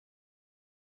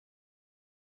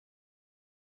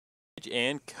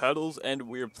And Cuddles, and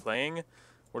we're playing.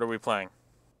 What are we playing?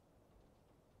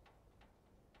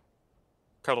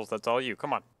 Cuddles, that's all you.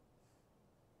 Come on.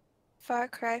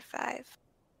 FarCry 5.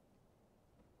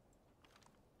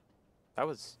 That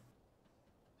was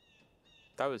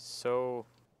so.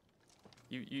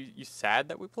 You sad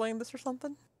that we're playing this or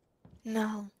something?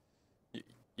 No,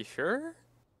 You sure?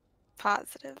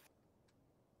 positive.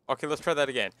 Okay, let's try that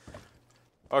again.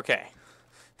 Okay,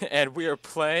 and we are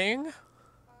playing.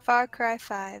 FarCry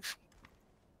 5.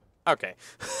 Okay.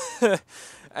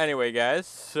 Anyway, guys,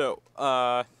 so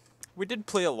we did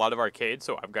play a lot of arcade,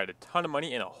 so I've got a ton of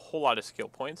money and a whole lot of skill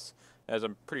points, as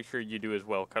I'm pretty sure you do as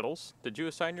well, Cuddles. Did you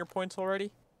assign your points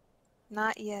already?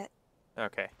 Not yet.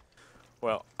 Okay.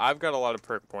 Well, I've got a lot of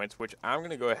perk points, which I'm going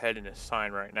to go ahead and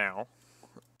assign right now.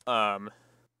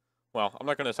 Well, I'm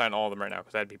not going to assign all of them right now,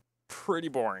 because that'd be pretty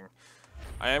boring.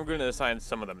 I am going to assign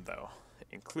some of them, though,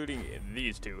 including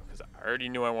these two, because I already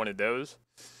knew I wanted those.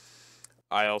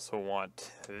 I also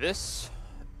want this.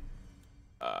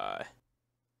 I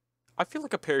feel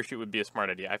like a parachute would be a smart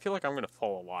idea. I feel like I'm going to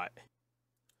fall a lot.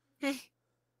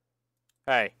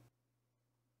 Hey.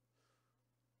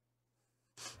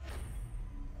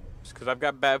 Just because I've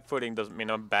got bad footing doesn't mean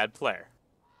I'm a bad player.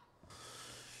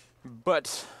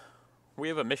 But we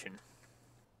have a mission.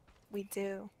 We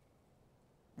do.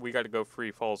 We got to go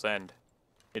free Falls End.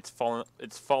 It's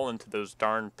fallen to those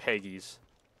darn Peggies.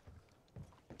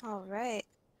 All right.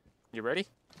 You ready?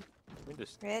 Let me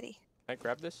just. Ready. Can I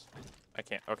grab this? I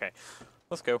can't. Okay.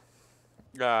 Let's go.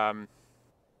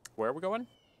 Where are we going?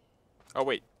 Oh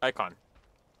wait, icon.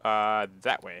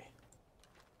 That way.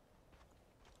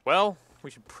 Well,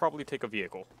 we should probably take a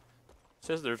vehicle. It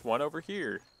says there's one over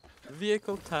here.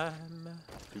 Vehicle time.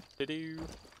 Doo-doo-doo.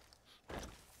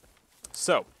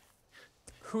 So,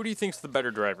 who do you think's the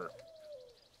better driver?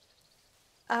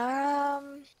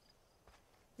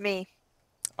 Me.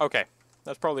 Okay,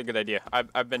 that's probably a good idea.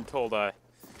 I've been told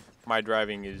my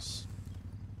driving is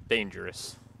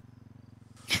dangerous.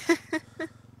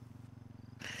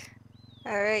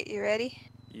 All right, you ready?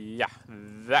 Yeah,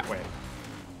 that way.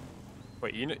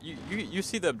 Wait, you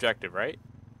see the objective, right?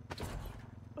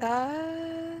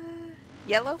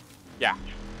 Yellow? Yeah.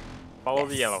 Follow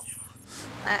the Yes. yellow.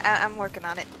 I'm working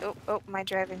on it. Oh, my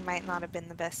driving might not have been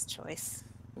the best choice.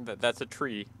 That's a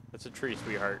tree. That's a tree,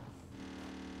 sweetheart.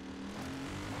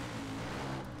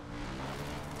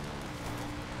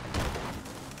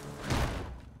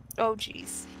 Oh,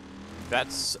 jeez.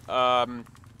 That's a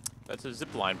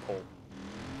zipline pole.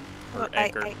 Or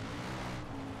anchor.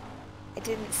 I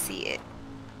didn't see it.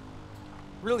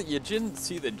 Really, you didn't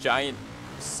see the giant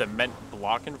cement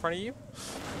block in front of you?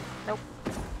 Nope.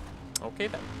 Okay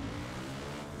then.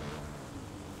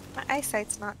 My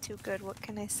eyesight's not too good. What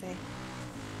can I say?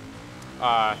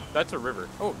 That's a river.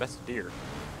 Oh, that's a deer.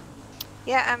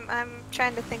 Yeah, I'm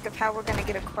trying to think of how we're gonna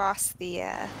get across the.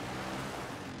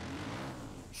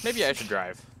 Maybe I should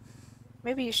drive.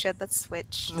 Maybe you should. Let's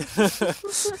switch.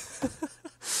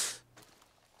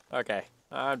 Okay,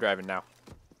 I'm driving now.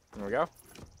 There we go.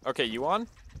 Okay, you on?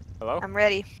 Hello? I'm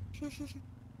ready.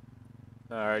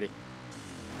 Alrighty.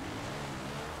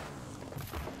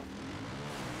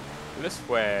 This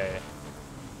way.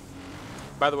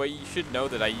 By the way, you should know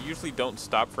that I usually don't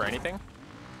stop for anything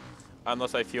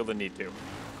unless I feel the need to.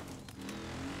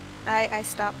 I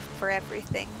stop for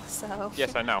everything, so.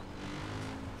 Yes, I know.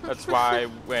 That's why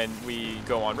when we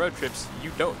go on road trips,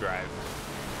 you don't drive.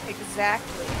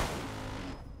 Exactly.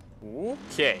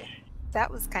 Okay. That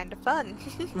was kind of fun.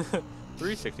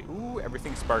 360. Ooh,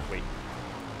 everything's sparkly.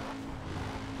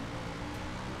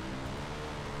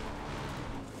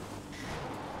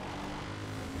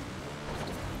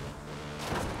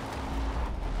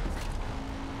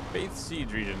 Faith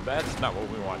Siege region. That's not what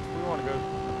we want. We want to go.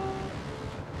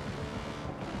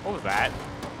 What was that?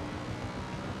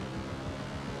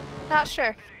 Not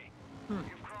sure.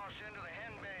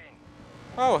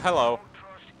 Oh, hello.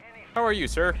 How are you,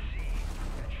 sir?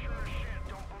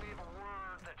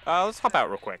 Let's hop out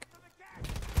real quick.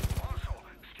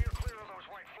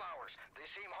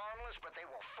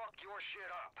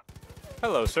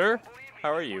 Hello, sir.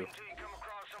 How are you?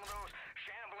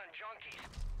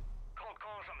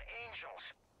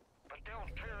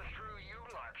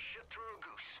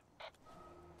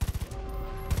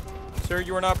 Sir,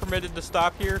 you are not permitted to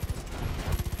stop here.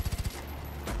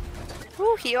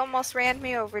 Ooh, he almost ran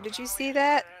me over. Did you see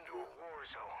that?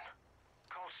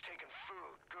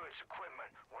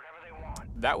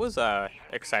 That was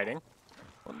exciting.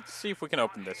 Let's see if we can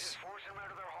open this.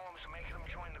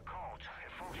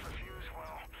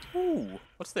 Ooh,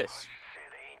 what's this?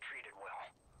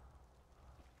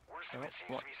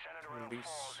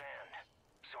 Release.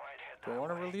 Do I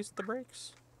want to release the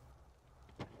brakes?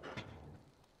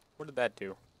 What did that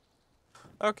do?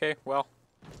 Okay, well,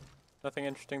 nothing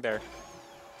interesting there.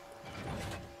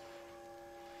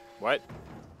 What?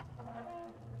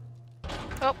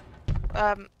 Oh,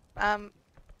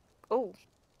 oh.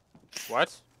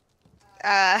 What?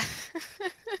 Uh,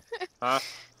 Huh?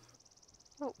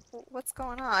 what's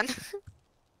going on?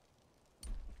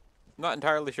 Not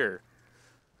entirely sure.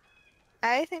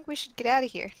 I think we should get out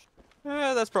of here.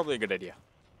 That's probably a good idea.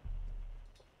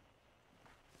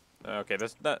 Okay,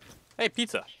 that's not... Hey,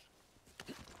 pizza!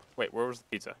 Wait, where was the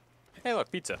pizza? Hey,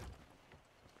 look, pizza.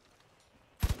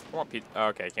 I want pizza. Oh,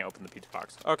 okay, I can't open the pizza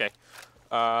box. Okay.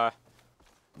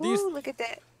 These... Ooh, look at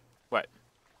that. What?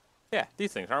 Yeah,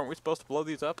 these things. Aren't we supposed to blow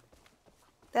these up?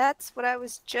 That's what I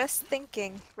was just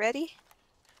thinking. Ready?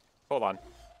 Hold on.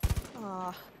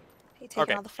 Aw. You're taking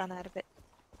Okay. all the fun out of it.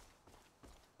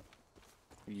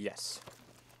 Yes.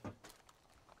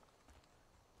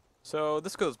 So,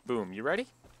 this goes boom. You ready?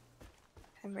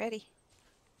 I'm ready.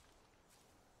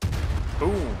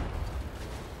 Boom!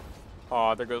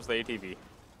 Aw, there goes the ATV.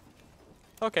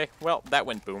 Okay, well, that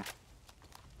went boom.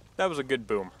 That was a good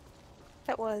boom.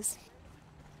 That was.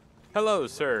 Hello,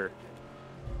 sir.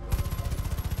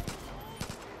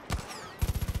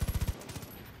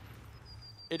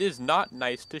 It is not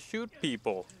nice to shoot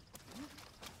people.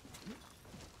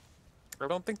 I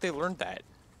don't think they learned that.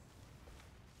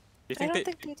 You I think don't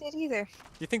think they did either.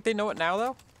 You think they know it now,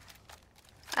 though?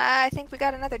 I think we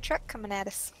got another truck coming at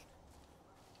us.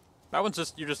 That one's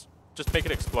just, just make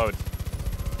it explode.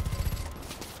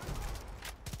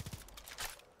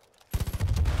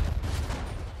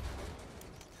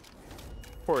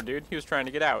 Poor dude, he was trying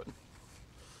to get out.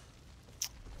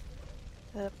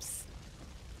 Oops.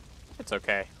 It's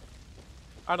okay.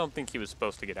 I don't think he was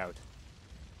supposed to get out.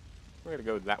 We're gonna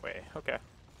go that way. Okay.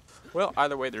 Well,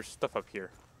 either way, there's stuff up here.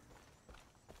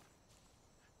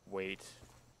 Wait.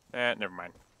 Never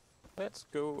mind. Let's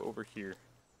go over here.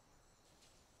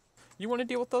 You want to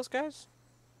deal with those guys?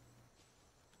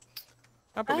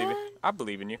 I believe it. I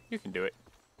believe in you. You can do it.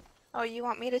 Oh, you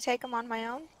want me to take them on my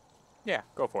own? Yeah,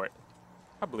 go for it.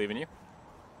 I believe in you.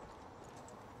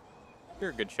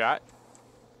 You're a good shot.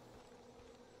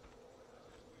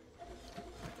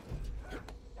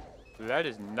 That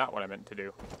is not what I meant to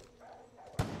do.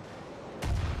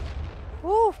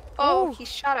 Woo! Oh, Ooh. he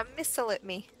shot a missile at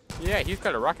me. Yeah, he's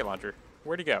got a rocket launcher.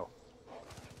 Where'd he go?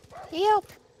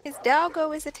 Help! His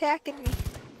doggo is attacking me.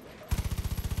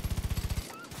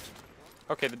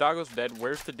 Okay, the doggo's dead.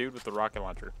 Where's the dude with the rocket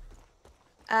launcher?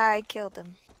 I killed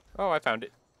him. Oh, I found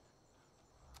it.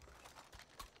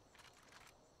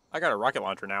 I got a rocket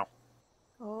launcher now.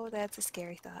 Oh, that's a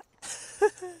scary thought.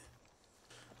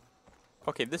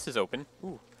 Okay, this is open.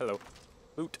 Ooh, hello.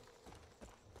 Loot.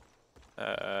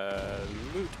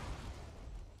 Loot.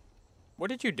 What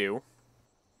did you do?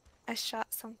 I shot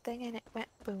something and it went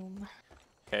boom.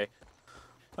 Okay.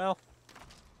 Well,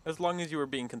 as long as you were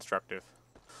being constructive.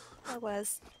 I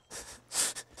was.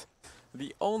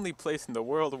 The only place in the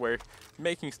world where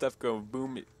making stuff go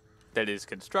boom that is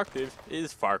constructive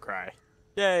is FarCry.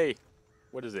 Yay!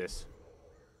 What is this?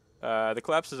 The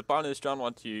collapse is upon us. John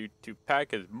wants you to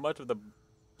pack as much of the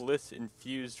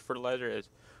bliss-infused fertilizer as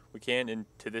we can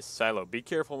into this silo. Be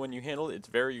careful when you handle it. It's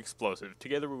very explosive.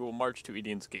 Together we will march to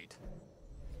Eden's Gate.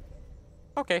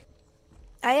 Okay.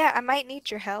 Yeah, I might need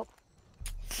your help.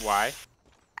 Why?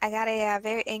 I got a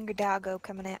very angry doggo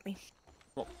coming at me.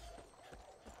 Well,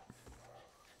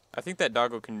 I think that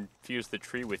doggo confused the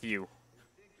tree with you.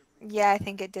 Yeah, I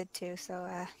think it did too, so,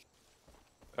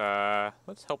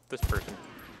 Let's help this person.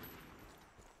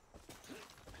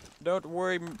 Don't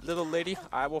worry, little lady.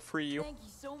 I will free you. Thank you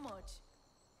so much.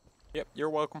 Yep, you're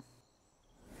welcome.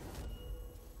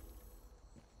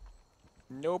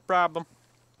 No problem.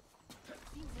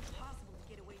 Seems impossible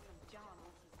to get away from John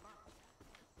once he's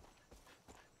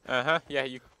mine. Uh-huh, yeah,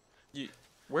 you,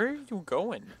 where are you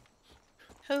going?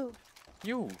 Who?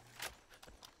 You.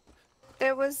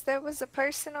 There was a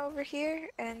person over here,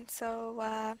 and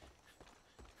so,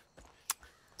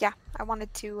 yeah, I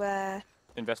wanted to,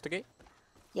 Investigate?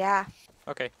 yeah.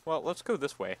 Okay, well, let's go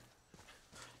this way.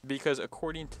 Because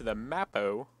according to the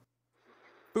Mapo,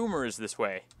 Boomer is this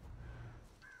way.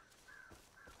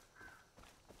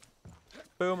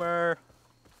 Boomer.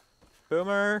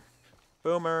 Boomer.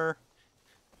 Boomer.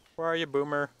 Where are you,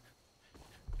 Boomer?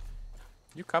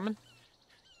 You coming?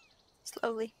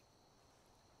 Slowly.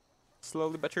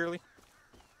 Slowly but surely?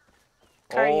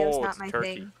 Cardio's Oh, not it's a my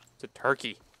turkey. thing. It's a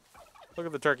turkey. Look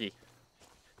at the turkey.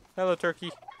 Hello,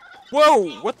 turkey.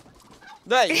 Whoa! What?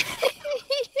 That?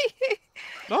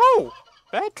 No!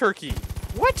 Bad turkey.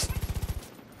 What?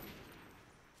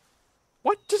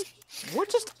 What?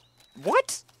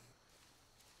 What?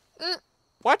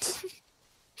 What?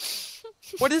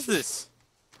 What is this?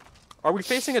 Are we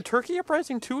facing a turkey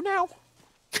uprising too now?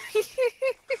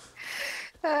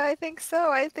 I think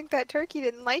so. I think that turkey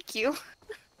didn't like you.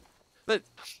 But,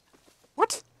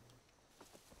 what?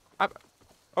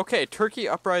 Okay, turkey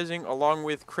uprising along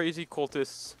with crazy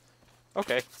cultists.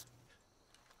 Okay.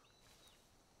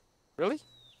 Really?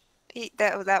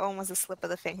 That one was a slip of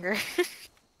the finger.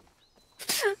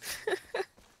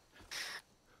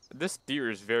 This deer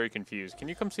is very confused. Can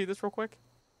you come see this real quick?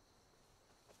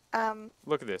 Um,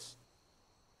 Look at this.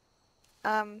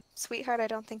 Sweetheart, I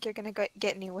don't think you're gonna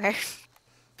get anywhere.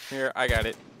 Here, I got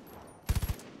it.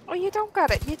 Oh, you don't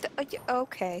got it.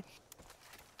 Okay.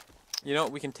 You know,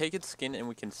 we can take its skin and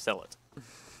we can sell it.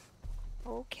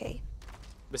 Okay.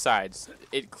 Besides,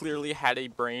 it clearly had a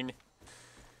brain.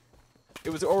 It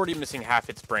was already missing half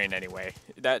its brain anyway.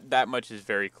 That much is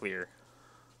very clear.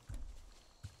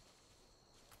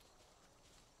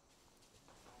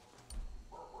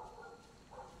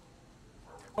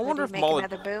 I wonder if make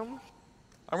another boom.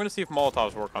 I'm gonna see if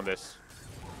Molotovs work on this.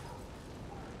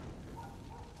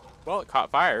 Well, it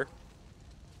caught fire.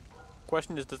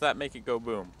 Question is, does that make it go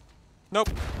boom? Nope.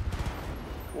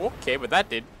 Okay, but that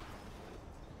did.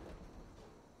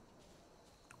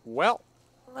 Well.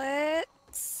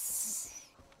 Let's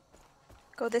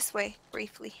go this way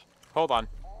briefly. Hold on.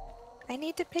 I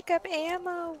need to pick up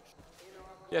ammo.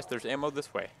 Yes, there's ammo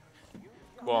this way.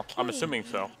 Well, I'm assuming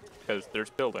so, because there's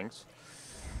buildings.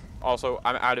 Also,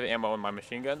 I'm out of ammo in my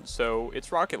machine gun, so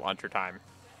it's rocket launcher time.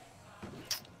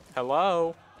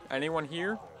 Hello? Anyone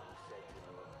here?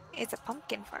 It's a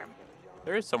pumpkin farm.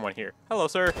 There is someone here. Hello,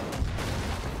 sir.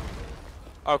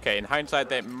 Okay, in hindsight,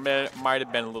 that might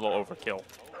have been a little overkill.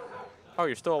 Oh,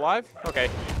 you're still alive? Okay.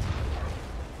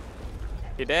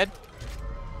 You dead?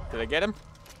 Did I get him?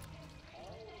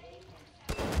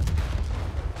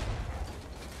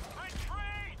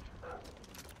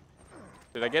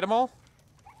 Did I get them all?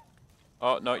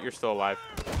 Oh, no, you're still alive.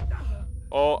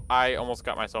 Oh, I almost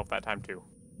got myself that time, too.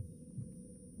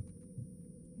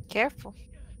 Careful.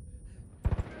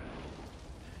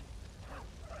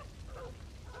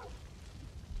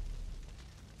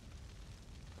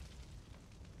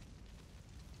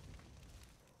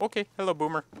 Okay, hello,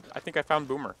 Boomer. I think I found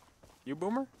Boomer. You,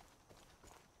 Boomer?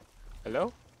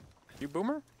 Hello? You,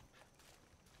 Boomer?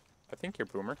 I think you're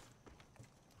Boomer.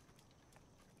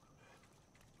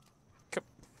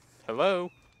 Hello?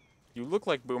 You look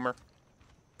like Boomer.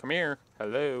 Come here.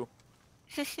 Hello.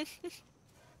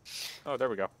 Oh, there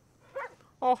we go.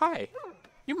 Oh, hi.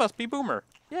 You must be Boomer.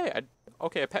 Yeah,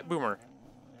 okay, I pet Boomer.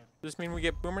 Does this mean we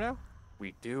get Boomer now?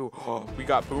 We do. Oh, we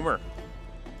got Boomer.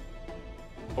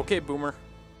 Okay, Boomer.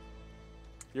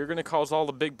 You're gonna cause all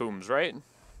the big booms, right?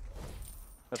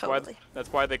 That's Totally.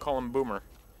 That's why they call him Boomer.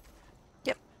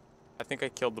 Yep. I think I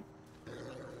killed the...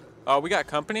 Oh, we got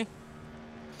company?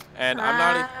 And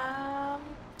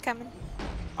coming.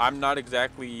 I'm not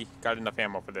exactly got enough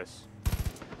ammo for this.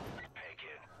 Hey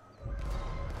kid,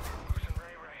 losing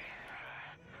Ray.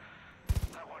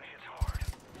 That one hits hard.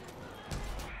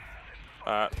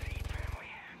 Family.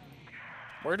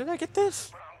 Where did I get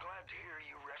this? But I'm glad to hear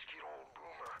you rescued old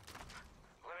Boomer.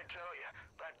 Let me tell you,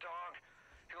 that dog,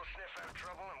 he'll sniff out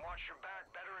trouble and watch your back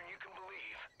better than you can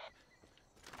believe.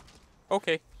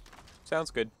 Okay, sounds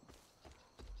good.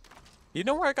 You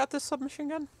know where I got this submachine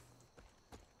gun?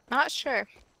 Not sure.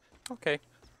 Okay.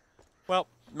 Well,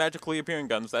 magically appearing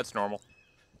guns, that's normal.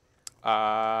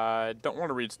 Don't want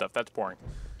to read stuff, that's boring.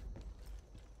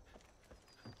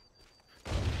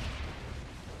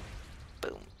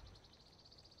 Boom.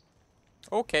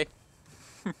 Okay.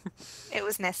 It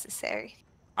was necessary.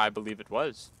 I believe it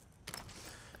was.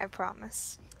 I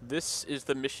promise. This is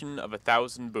the mission of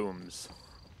 1,000 booms.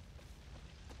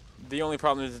 The only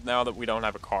problem is now that we don't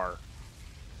have a car.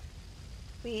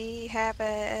 We have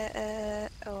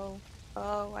oh,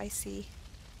 I see.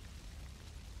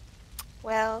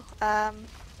 Well,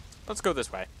 Let's go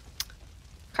this way.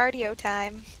 cardio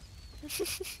time.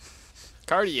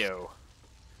 Cardio.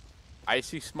 I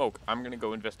see smoke. I'm gonna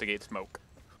go investigate smoke.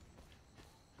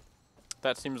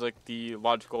 That seems like the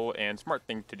logical and smart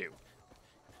thing to do.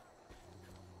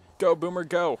 Go, Boomer,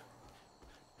 go!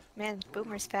 Man,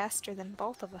 Boomer's faster than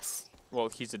both of us. Well,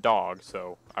 he's a dog,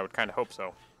 so I would kind of hope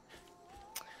so.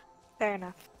 Fair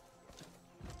enough.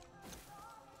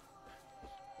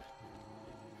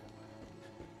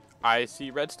 I see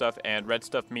red stuff, and red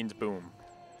stuff means boom.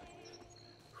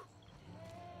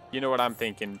 You know what I'm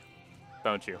thinking,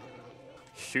 don't you?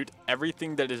 Shoot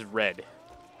everything that is red.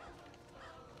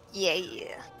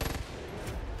 Yeah.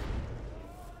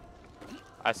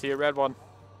 I see a red one.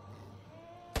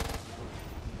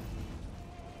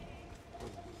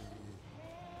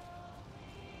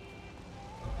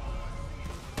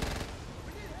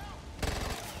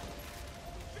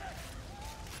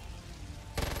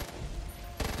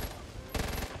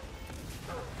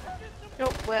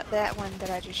 Well, that one that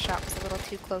I just shot was a little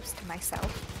too close to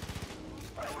myself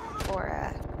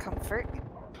for comfort.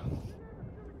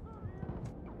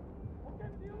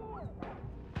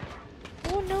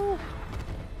 Oh no!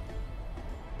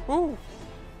 Ooh.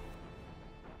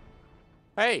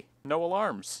 Hey, no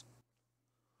alarms.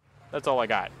 That's all I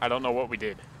got. I don't know what we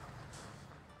did.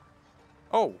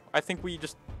 Oh, I think we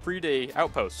just freed a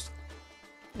outpost.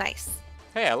 Nice.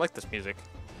 Hey, I like this music.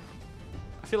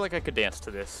 I feel like I could dance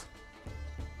to this.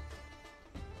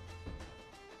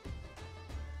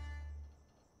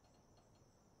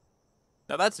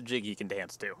 Now that's a jig you can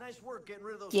dance to. Nice work getting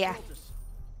rid of those Yeah. cultists.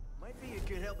 Might be you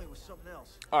could help me with something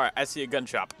else. Alright, I see a gun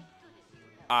shop.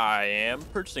 I am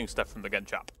purchasing stuff from the gun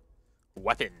shop.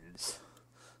 Weapons.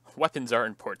 Weapons are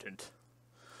important.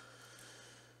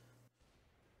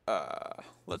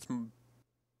 Let's... I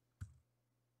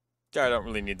don't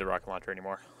really need the rocket launcher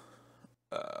anymore.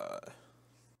 Let's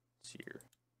see here.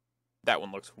 That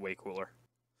one looks way cooler.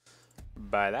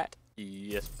 Buy that.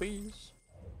 Yes, please.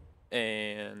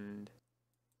 And...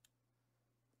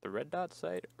 the red dot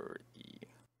sight or the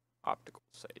optical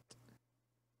sight?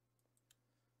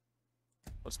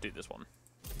 Let's do this one.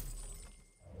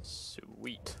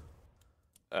 Sweet.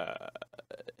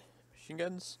 Machine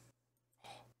guns?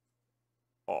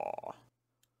 Aw.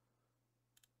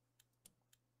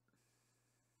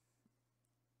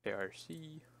 ARC.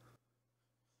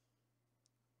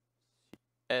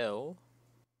 L.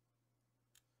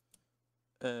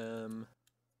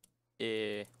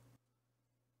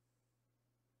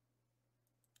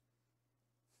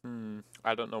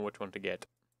 I don't know which one to get.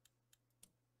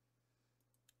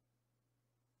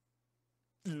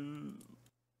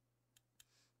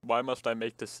 Why must I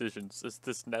make decisions? Is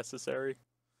this necessary?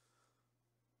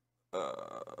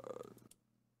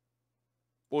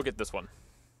 We'll get this one.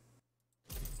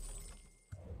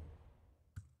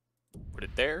 Put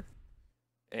it there.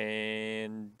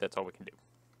 And that's all we can do.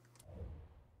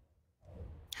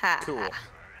 Ha. Cool.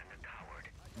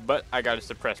 But I got a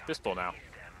suppressed pistol now.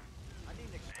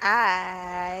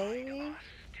 I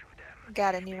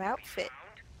got a new outfit.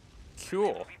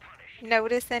 Cool.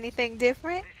 Notice anything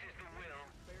different?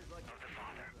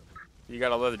 You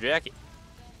got a leather jacket.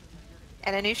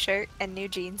 And a new shirt and new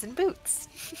jeans and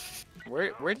boots.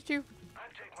 Where did you...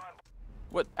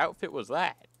 What outfit was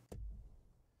that?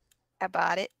 I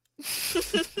bought it.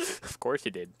 Of course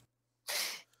you did.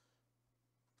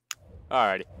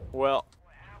 Alrighty. Well,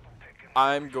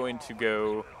 I'm going to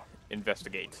go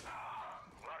investigate.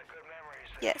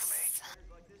 Yes.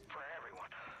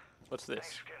 What's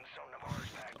this?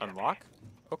 Unlock?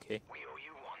 Okay.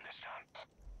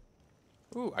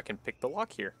 Ooh, I can pick the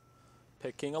lock here.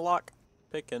 Picking a lock.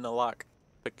 Picking a lock.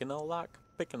 Picking a lock.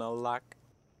 Picking a lock.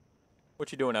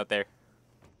 What you doing out there?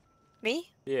 Me?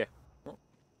 Yeah.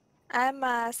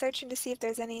 I'm searching to see if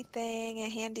there's anything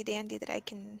handy dandy that I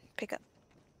can pick up.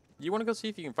 You want to go see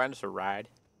if you can find us a ride?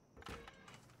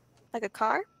 Like a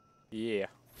car? Yeah.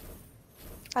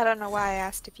 I don't know why I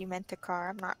asked if you meant a car.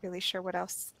 I'm not really sure what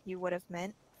else you would have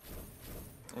meant.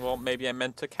 Well, maybe I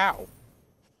meant a cow.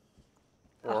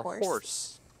 Or a horse.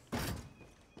 horse.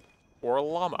 Or a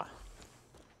llama.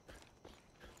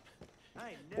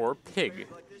 Or a pig.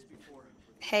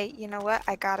 Hey, you know what?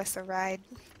 I got us a ride.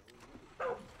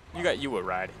 You got you a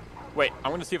ride. Wait,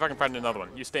 I'm gonna see if I can find another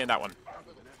one. You stay in that one.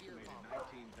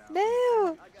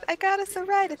 No! I got us a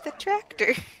ride at the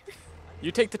tractor.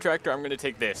 You take the tractor, I'm gonna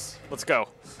take this. Let's go.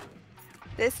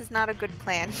 This is not a good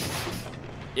plan.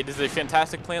 It is a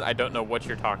fantastic plan. I don't know what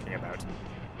you're talking about.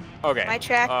 Okay. My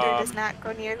tractor does not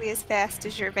go nearly as fast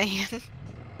as your van.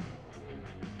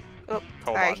 Oh,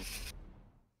 Hold sorry. on.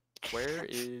 Where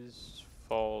is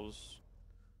Falls?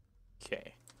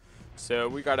 Okay. So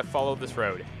we gotta follow this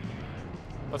road.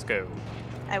 Let's go.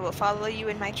 I will follow you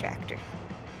in my tractor.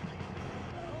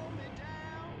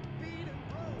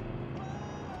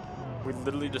 We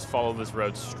literally just follow this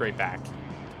road straight back.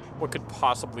 What could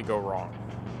possibly go wrong?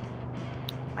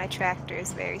 My tractor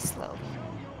is very slow.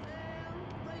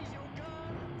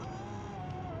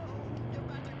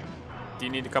 Do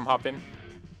you need to come hop in?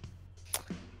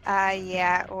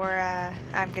 Yeah, or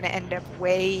I'm gonna end up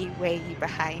way, way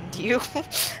behind you.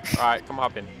 Alright, come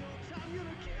hop in.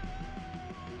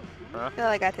 Huh? Well,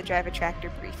 I got to drive a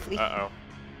tractor briefly. Uh-oh.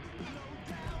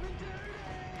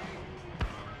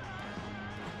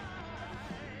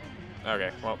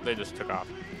 Okay, well, they just took off.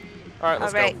 Alright,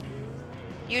 let's Alright. go.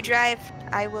 You drive,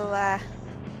 I will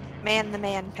man the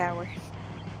manpower.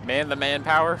 Man the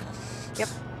manpower? Yep.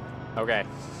 Okay.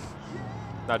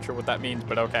 Not sure what that means,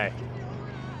 but okay.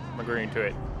 I'm agreeing to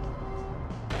it.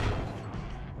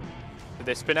 Did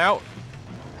they spin out?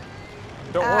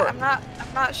 Don't worry.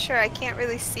 I'm not sure. I can't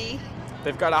really see.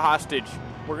 They've got a hostage.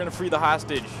 We're gonna free the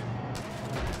hostage.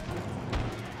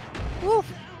 Woo!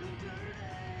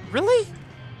 Really?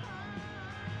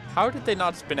 How did they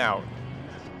not spin out?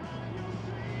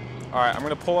 Alright, I'm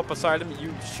gonna pull up beside him.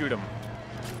 You shoot him.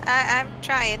 I'm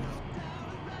trying.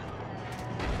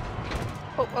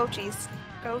 Oh jeez.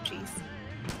 Oh jeez.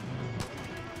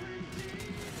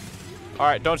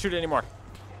 Alright, don't shoot it anymore.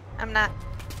 I'm not.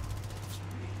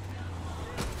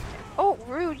 Oh,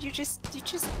 rude! You just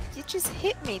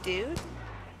hit me, dude.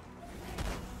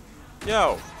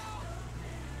 Yo.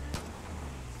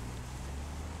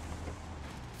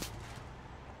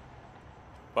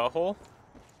 Butthole?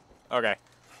 Okay.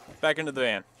 Back into the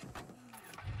van.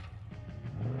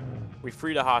 We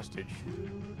freed a hostage.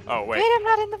 Oh, wait. Wait, I'm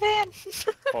not in the van.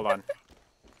 Hold on.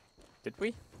 Did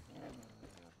we?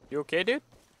 You okay, dude?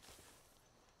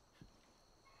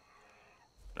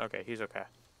 Okay, he's okay.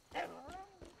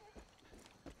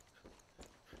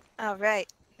 All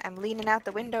right. I'm leaning out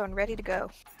the window and ready to go.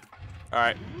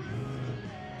 Alright.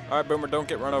 Alright, Boomer, don't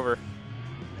get run over.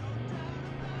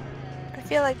 I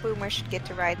feel like Boomer should get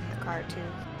to ride in the car too.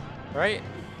 Right?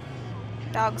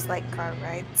 Dogs like car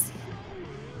rides.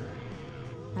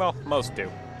 Well, most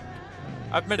do.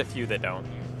 I've met a few that don't.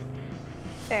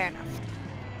 Fair enough.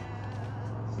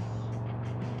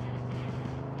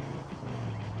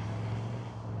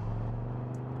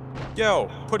 Yo,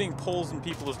 putting poles in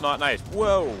people is not nice.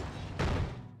 Whoa!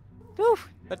 Woo!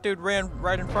 That dude ran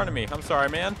right in front of me. I'm sorry,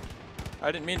 man.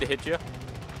 I didn't mean to hit you.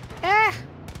 Ah!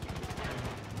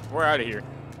 We're out of here.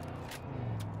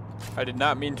 I did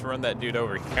not mean to run that dude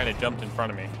over. He kind of jumped in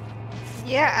front of me.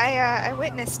 Yeah, I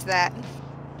witnessed that.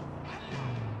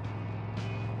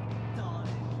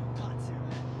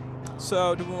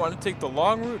 So, do we want to take the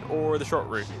long route or the short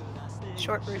route?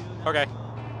 Short route. Okay.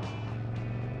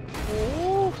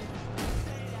 Ooh.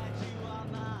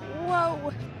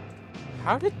 Whoa!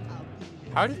 How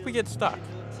did we get stuck?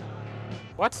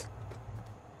 What?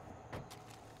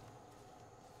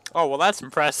 Oh, well, that's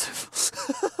impressive.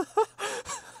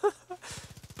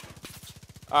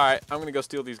 Alright, I'm gonna go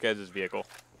steal these guys' vehicle.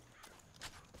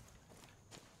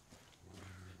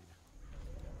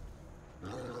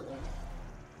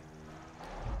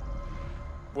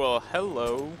 Well,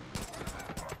 hello.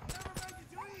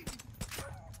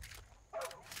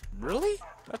 Really?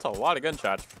 That's a lot of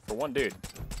gunshots for one dude.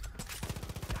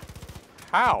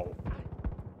 How?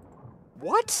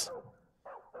 What?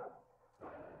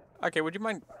 Okay, would you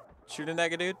mind shooting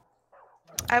that dude?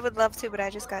 I would love to, but I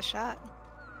just got shot.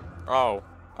 Oh,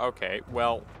 okay.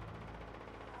 Well,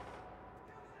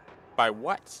 by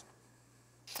what?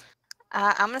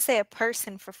 I'm gonna say a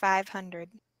person for 500.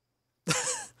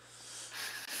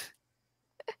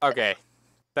 Okay,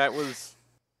 that was...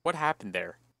 What happened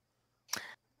there?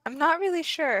 I'm not really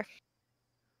sure.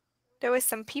 There was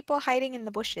some people hiding in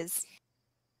the bushes.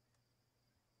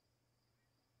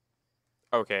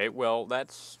 Okay, well,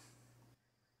 that's...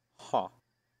 Huh.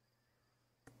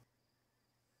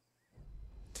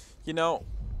 You know,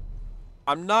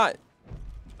 I'm not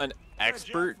an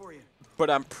expert,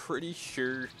 but I'm pretty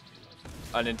sure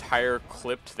an entire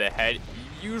clip to the head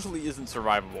usually isn't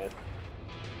survivable.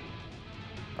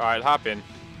 Alright, hop in.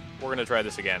 We're gonna try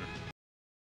this again.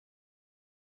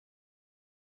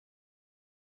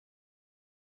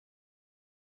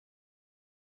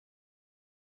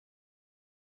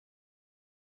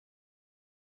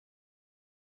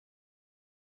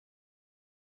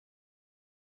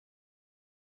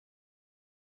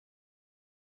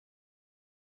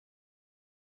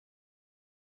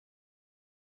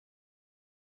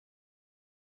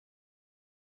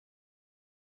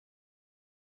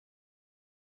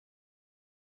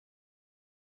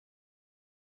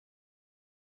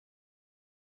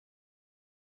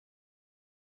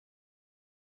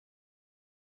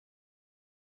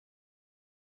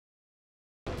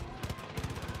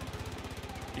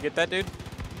 You get that, dude?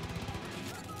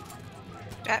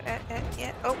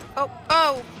 Yeah.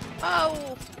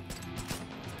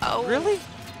 Oh! Really?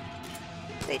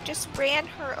 They just ran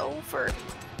her over.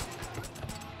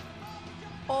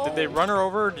 Oh. Did they run her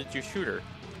over or did you shoot her?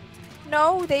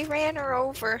 No, they ran her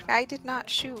over. I did not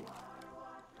shoot.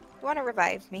 You want to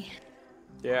revive me?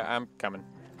 Yeah, I'm coming.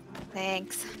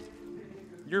 Thanks.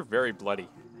 You're very bloody.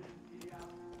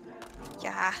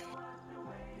 Yeah.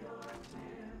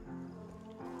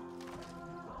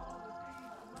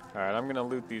 Alright, I'm gonna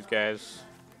loot these guys.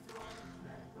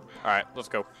 Alright, let's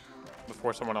go.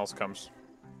 Before someone else comes.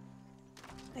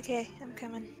 Okay, I'm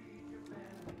coming.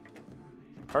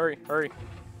 Hurry, hurry.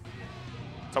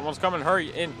 Someone's coming,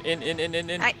 hurry. In.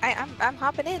 I'm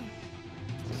hopping in.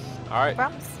 Alright,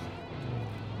 Promise.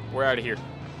 we're out of here.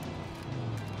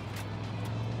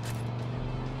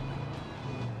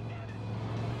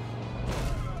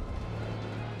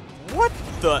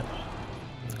 The...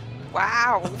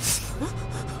 Wow.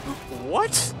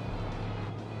 What?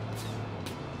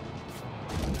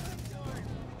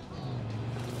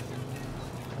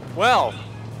 Well,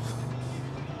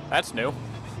 that's new.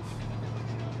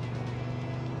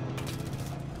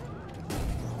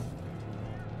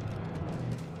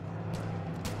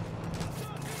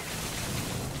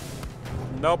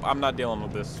 Nope, I'm not dealing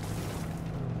with this.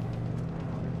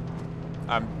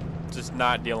 I'm just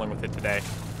not dealing with it today.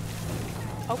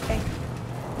 Okay.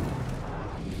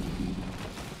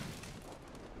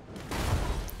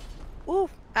 Ooh,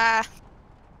 I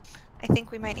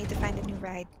think we might need to find a new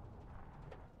ride.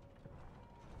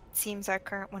 Seems our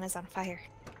current one is on fire.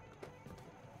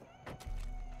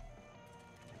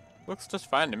 Looks just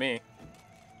fine to me.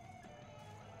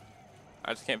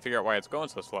 I just can't figure out why it's going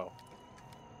so slow.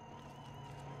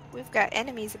 We've got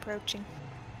enemies approaching.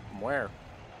 From where?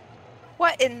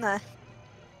 What in the...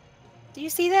 Do you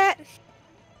see that?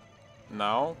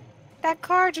 No. That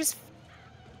car just...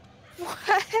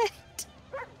 What?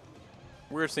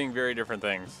 We're seeing very different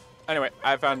things. Anyway,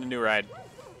 I found a new ride.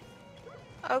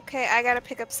 Okay, I gotta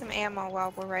pick up some ammo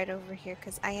while we're right over here,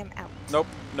 because I am out. Nope,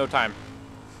 no time.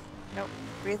 Nope.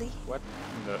 Really? What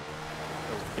the...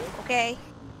 Okay.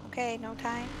 Okay, no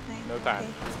time. No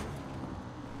time.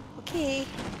 Okay.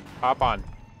 Hop on.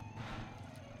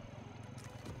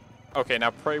 Okay,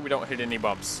 now pray we don't hit any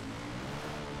bumps.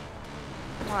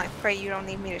 Well, I pray you don't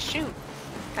need me to shoot.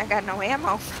 I got no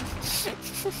ammo.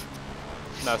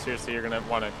 No, seriously, you're gonna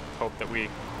want to hope that we...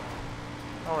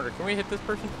 I wonder, can we hit this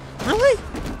person? Really?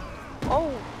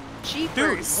 Oh, Dude,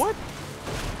 jeepers. what?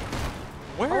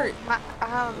 Where? Oh,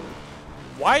 my,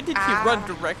 Why did he run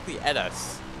directly at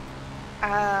us?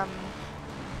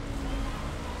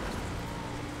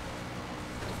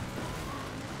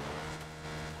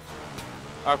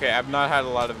 Okay, I've not had a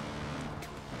lot of...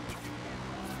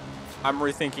 I'm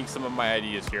rethinking some of my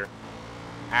ideas here.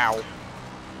 Ow.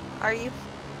 Are you?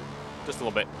 Just a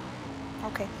little bit.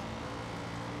 Okay.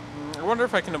 I wonder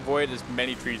if I can avoid as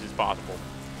many trees as possible.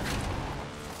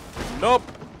 Nope.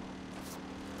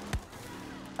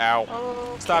 Ow.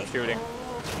 Okay. Stop shooting.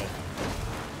 Okay.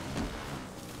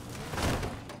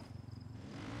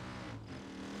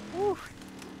 Woo.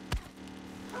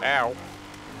 Ow.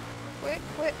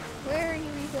 Where are you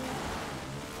even?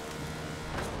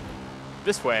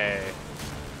 This way.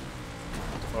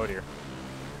 Oh dear.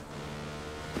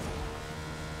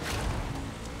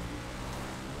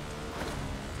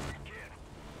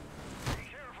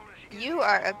 You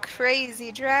are a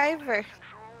crazy driver.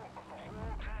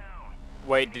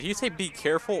 Wait, did he say be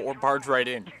careful or barge right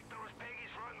in?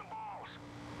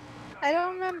 I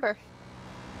don't remember.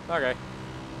 Okay.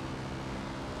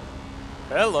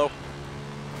 Hello.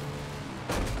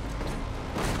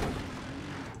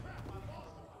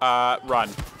 Run.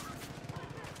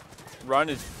 Run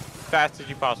as fast as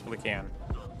you possibly can.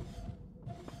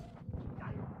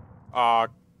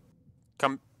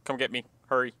 Come get me.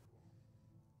 Hurry.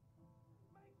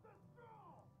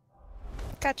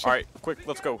 Gotcha. Alright, quick,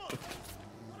 let's go.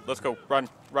 Let's go. Run,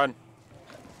 run.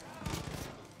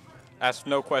 Ask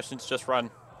no questions, just run.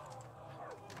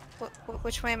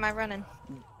 Which way am I running?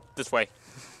 This way.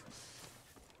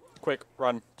 Quick,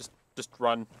 run. Just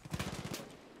run.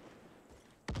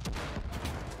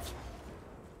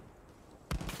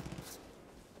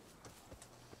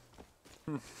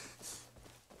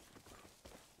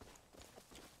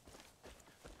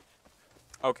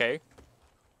 Okay.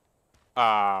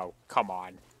 Oh, come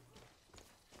on.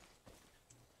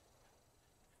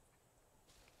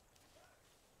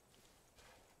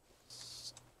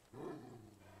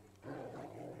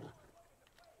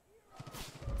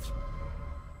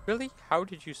 Really? How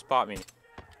did you spot me?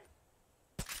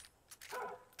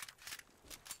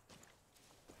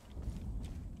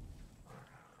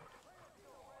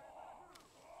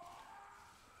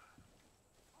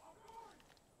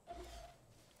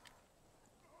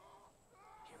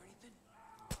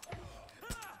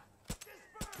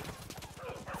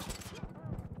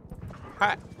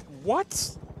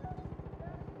 What?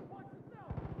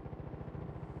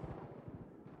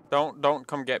 Don't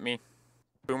come get me.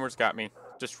 Boomer's got me.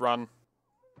 Just run.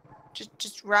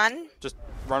 Just run? Just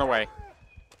run away.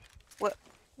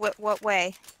 What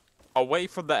way? Away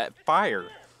from that fire.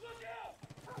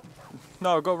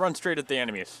 No, go run straight at the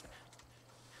enemies.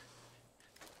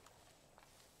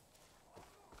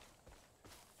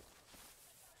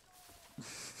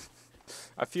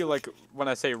 I feel like when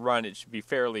I say run, it should be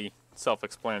fairly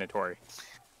self-explanatory.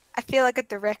 I feel like a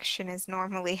direction is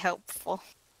normally helpful.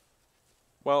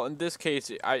 Well, in this case,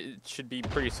 it should be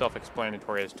pretty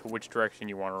self-explanatory as to which direction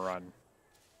you want to run.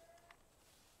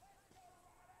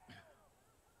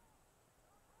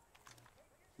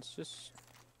 It's just...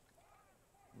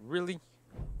 Really?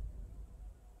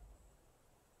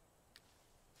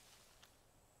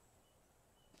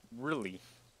 Really?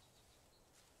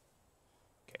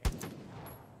 Okay.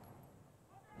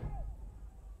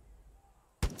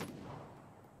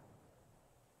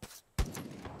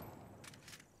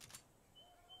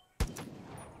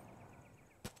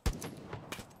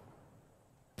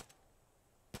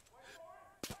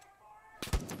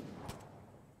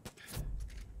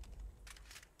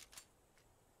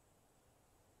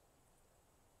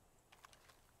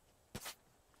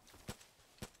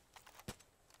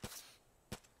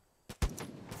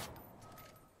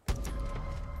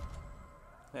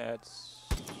 That's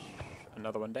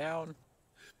another one down.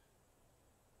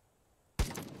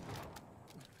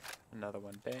 Another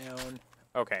one down.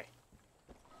 Okay.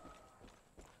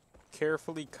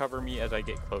 Carefully cover me as I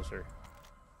get closer.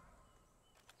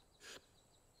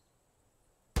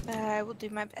 I will do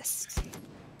my best.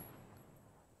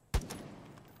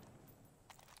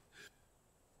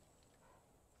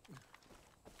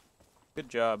 Good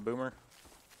job, Boomer.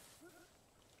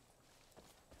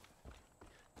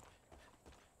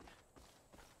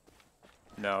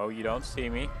 No, you don't see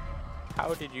me.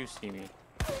 How did you see me?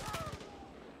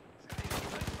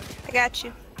 I got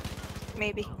you.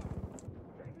 Maybe.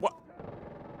 What?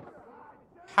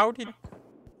 How did...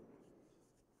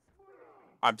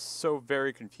 I'm so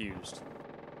very confused.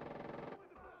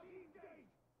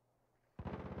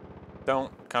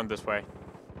 Don't come this way.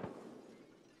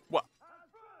 What?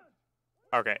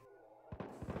 Okay.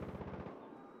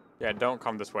 Yeah, don't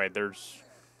come this way. There's,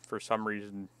 for some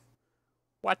reason...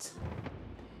 What?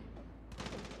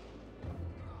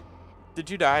 Did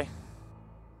you die?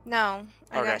 No,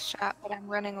 I Okay. got shot, but I'm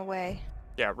running away.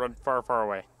 Yeah, run far, far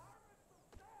away.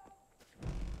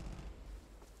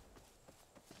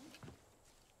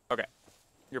 Okay.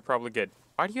 You're probably good.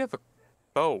 Why do you have a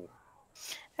bow?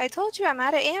 I told you I'm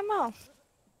out of ammo.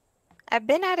 I've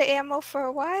been out of ammo for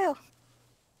a while.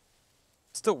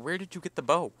 Still, where did you get the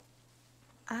bow?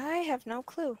 I have no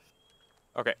clue.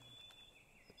 Okay.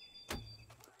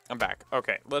 I'm back.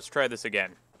 Okay, let's try this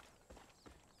again.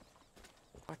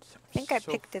 What? I think I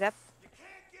picked it up. You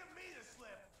can't give me the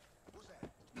slip. Who's that?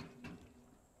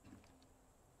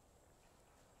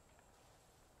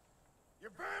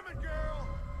 You're vermin, girl.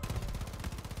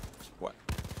 What?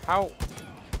 How?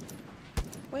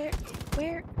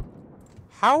 Where?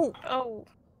 How? Oh.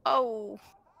 Oh.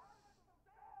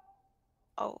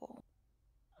 Oh.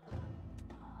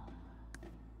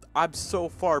 I'm so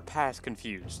far past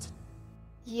confused.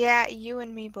 Yeah, you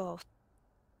and me both.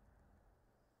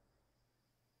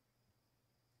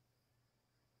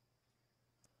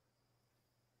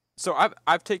 So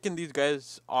I've taken these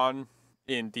guys on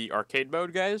in the arcade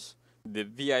mode, guys, the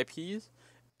VIPs,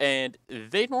 and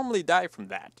they normally die from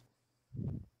that.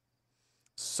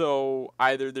 So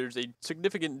either there's a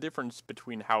significant difference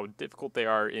between how difficult they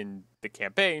are in the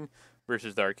campaign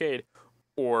versus the arcade,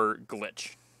 or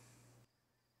glitch.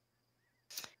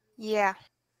 Yeah.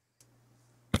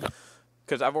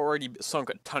 Because I've already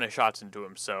sunk a ton of shots into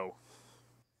him, so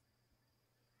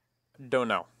don't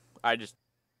know.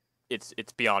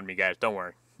 It's beyond me, guys. Don't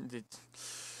worry.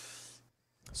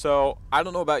 So I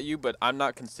don't know about you, but I'm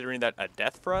not considering that a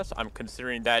death for us. I'm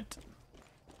considering that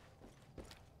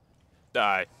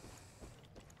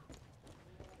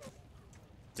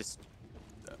just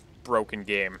a broken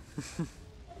game.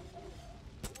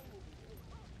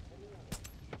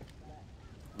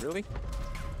 Really?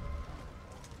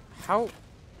 How?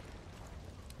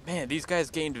 Man, these guys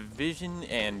gained vision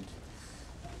and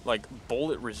like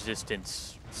bullet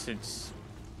resistance since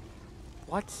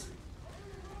what?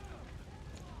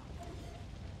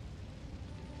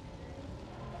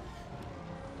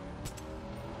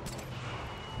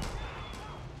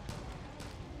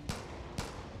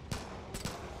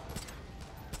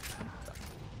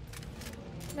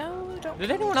 No, don't. Did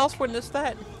anyone else witness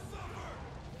that?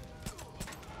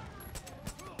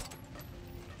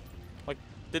 Like,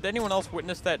 did anyone else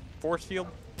witness that force field?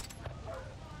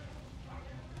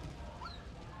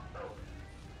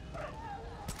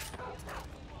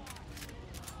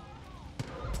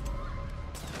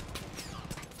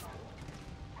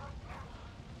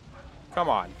 Come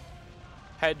on.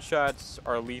 Headshots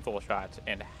are lethal shots,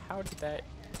 and how did that...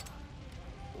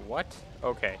 What?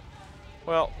 Okay.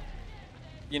 Well,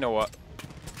 you know what?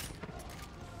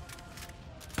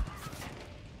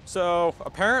 So,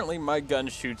 apparently my gun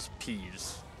shoots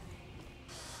peas.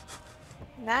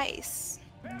 Nice.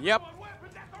 Yep.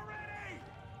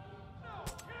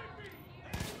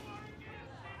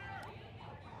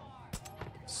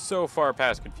 So far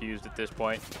past confused at this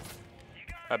point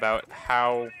about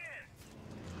how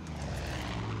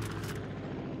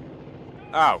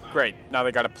Oh, great. Now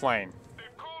they got a plane. They've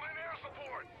called in air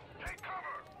support. Take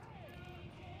cover.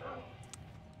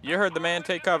 You heard the man.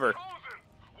 Take cover. Closing.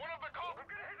 One of the calls. We're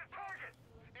gonna hit the target.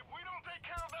 If we don't take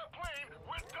care of that plane,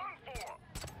 we're done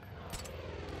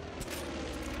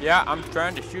for. Yeah, I'm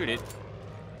trying to shoot it.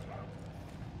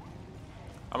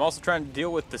 I'm also trying to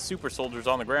deal with the super soldiers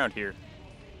on the ground here.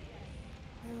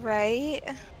 Right?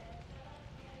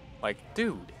 Like,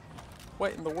 dude,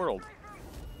 what in the world?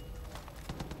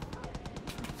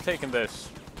 Taking this.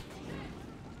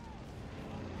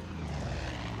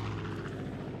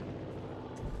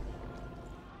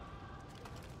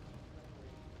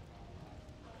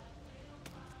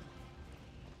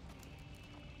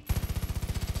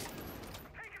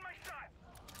 Taking my shot.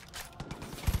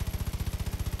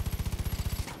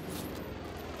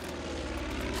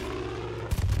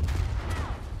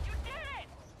 You did it.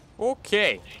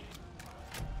 Okay.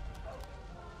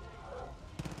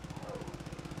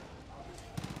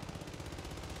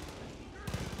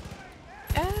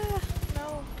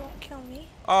 No, don't kill me.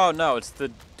 Oh no, it's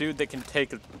the dude that can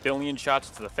take a billion shots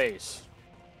to the face.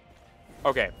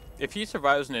 Okay, if he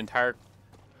survives an entire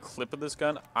clip of this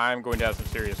gun, I'm going to have some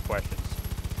serious questions.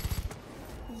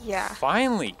 Yeah.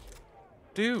 Finally!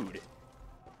 Dude!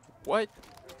 What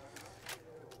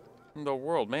in the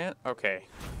world, man? Okay.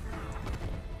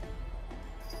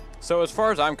 So as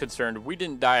far as I'm concerned, we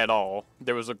didn't die at all.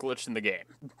 There was a glitch in the game.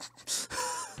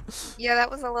 Yeah,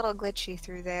 that was a little glitchy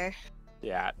through there.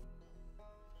 Yeah.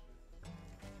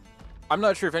 I'm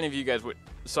not sure if any of you guys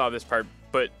saw this part,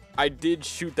 but I did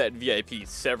shoot that VIP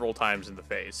several times in the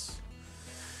face.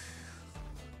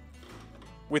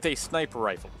 With a sniper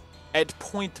rifle. At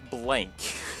point blank.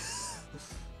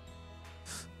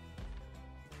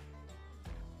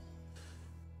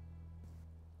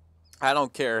 I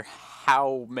don't care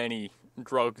how many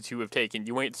drugs you have taken,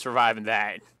 you ain't surviving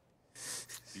that.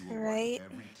 He will Right.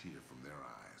 wipe every tear from their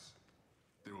eyes.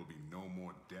 There will be no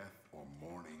more death or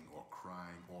mourning or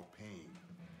crying or pain.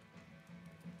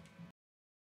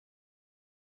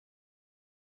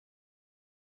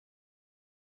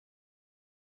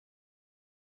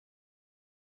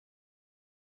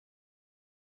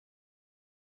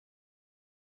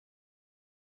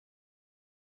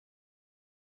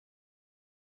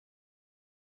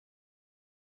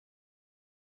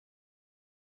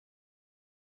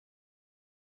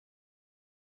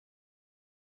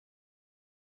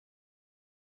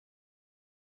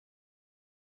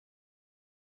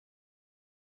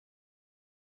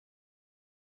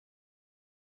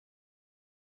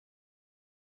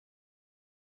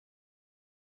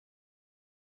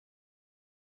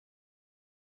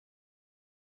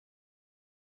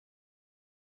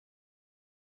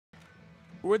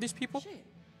 Who are these people? Shit.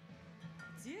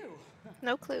 It's you.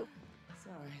 No clue.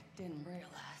 Sorry, didn't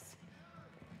realize.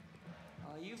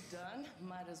 All you've done,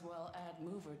 might as well add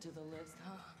mover to the list,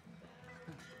 huh?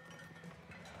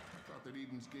 Thought that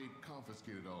Eden's Gate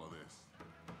confiscated all of this.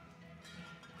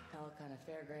 Hell kind of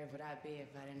fair grave would I be if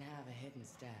I didn't have a hidden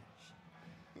stash?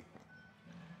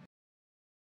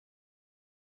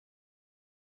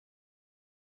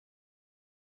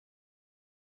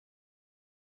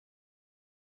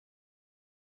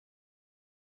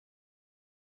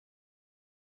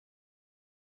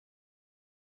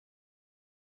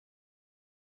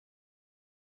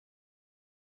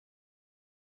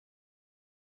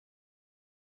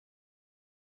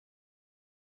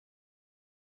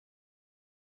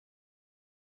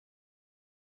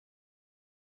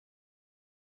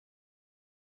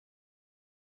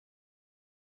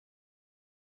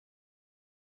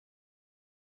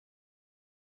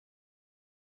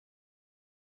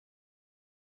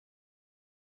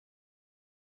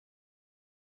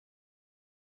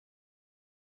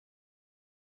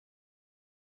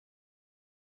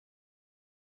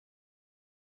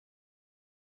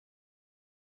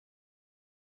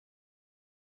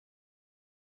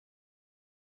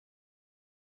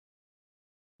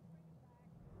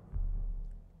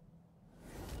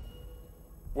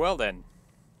 Well then.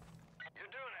 You're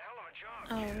doing a hell of a job,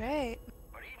 All right.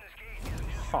 but Eden's Gate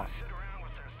isn't just Huh. gonna sit around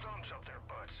with their thumbs up their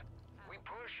butts. We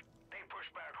push, they push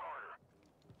back harder.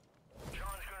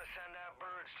 John's gonna send out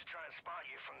birds to try and spot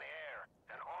you from the air,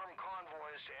 and armed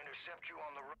convoys to intercept you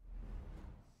on the road.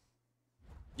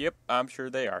 Yep, I'm sure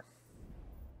they are.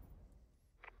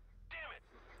 Damn it!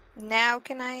 Now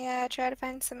can I try to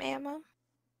find some ammo?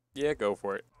 Yeah, go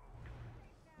for it.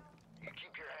 You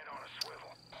keep your head on a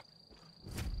swivel.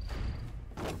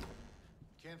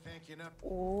 Can't thank you enough.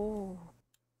 Oh.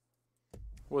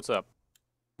 What's up?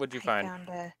 What'd you find?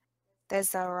 Found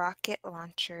there's a rocket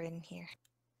launcher in here.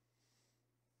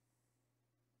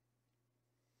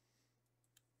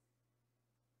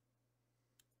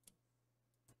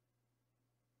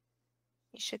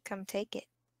 You should come take it.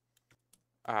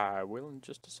 I will in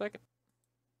just a second.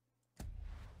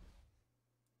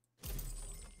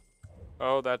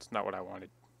 Oh, that's not what I wanted.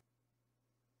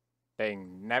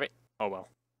 Dang nabbit. Oh well.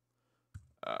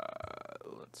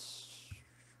 Let's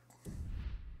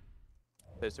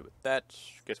place it with that.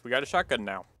 Guess we got a shotgun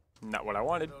now. Not what I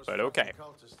wanted, but okay.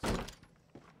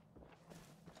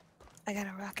 I got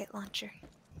a rocket launcher.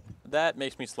 That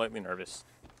makes me slightly nervous.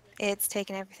 It's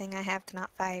taking everything I have to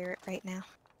not fire it right now.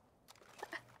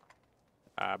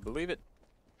 I believe it.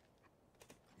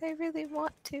 I really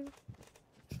want to.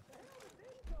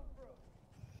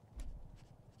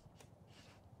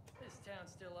 This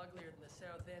town's still uglier than the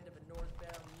south end of a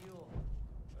northbound mule,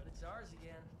 but it's ours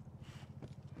again.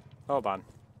 Hold on.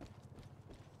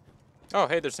 Oh,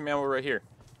 hey, there's some ammo right here.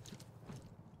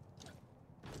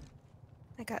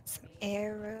 I got some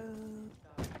arrows.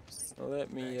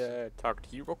 Let me talk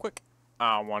to you real quick.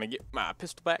 I want to get my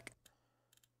pistol back.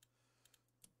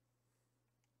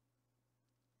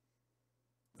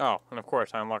 Oh, and of course,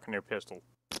 I unlock a new pistol.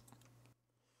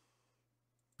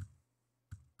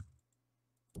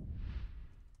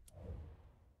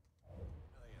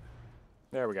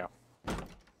 There we go.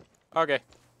 Okay,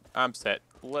 I'm set.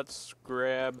 Let's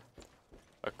grab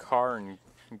a car and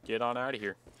get on out of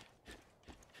here.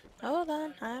 Hold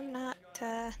on, I'm not,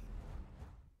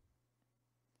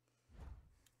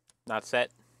 Not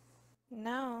set?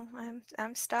 no,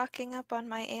 I'm stocking up on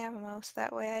my ammo so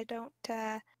that way I don't,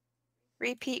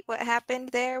 repeat what happened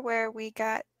there where we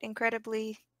got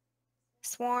incredibly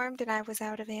swarmed and I was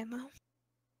out of ammo.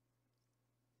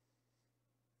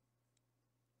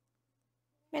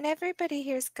 And everybody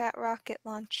here's got rocket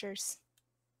launchers.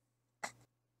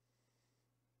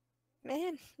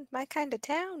 Man, my kind of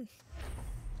town.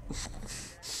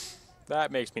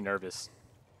 That makes me nervous.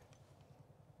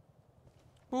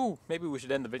 Ooh, maybe we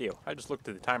should end the video. I just looked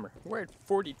at the timer. We're at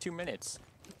 42 minutes.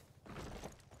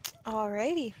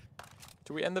 Alrighty.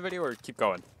 Do we end the video or keep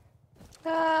going?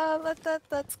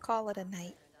 Let's call it a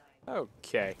night.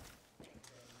 Okay.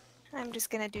 I'm just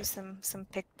gonna do some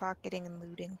pickpocketing and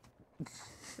looting.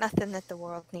 Nothing that the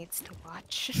world needs to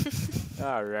watch.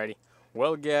 Alrighty.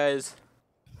 Well, guys.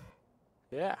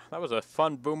 Yeah, that was a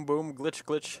fun boom boom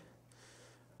glitch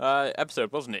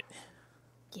episode, wasn't it?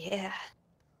 Yeah.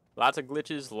 Lots of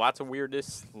glitches, lots of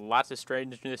weirdness, lots of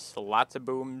strangeness, lots of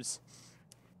booms.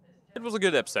 It was a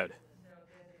good episode.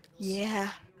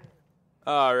 Yeah.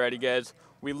 Alrighty, guys.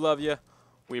 We love you.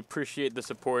 We appreciate the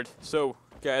support. So,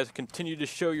 guys, continue to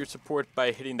show your support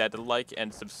by hitting that like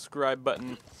and subscribe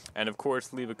button. And, of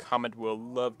course, leave a comment. We'll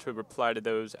love to reply to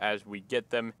those as we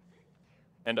get them.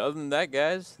 And other than that,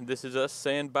 guys, this is us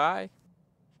saying bye.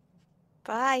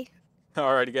 Bye.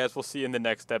 Alrighty, guys. We'll see you in the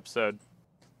next episode.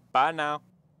 Bye now.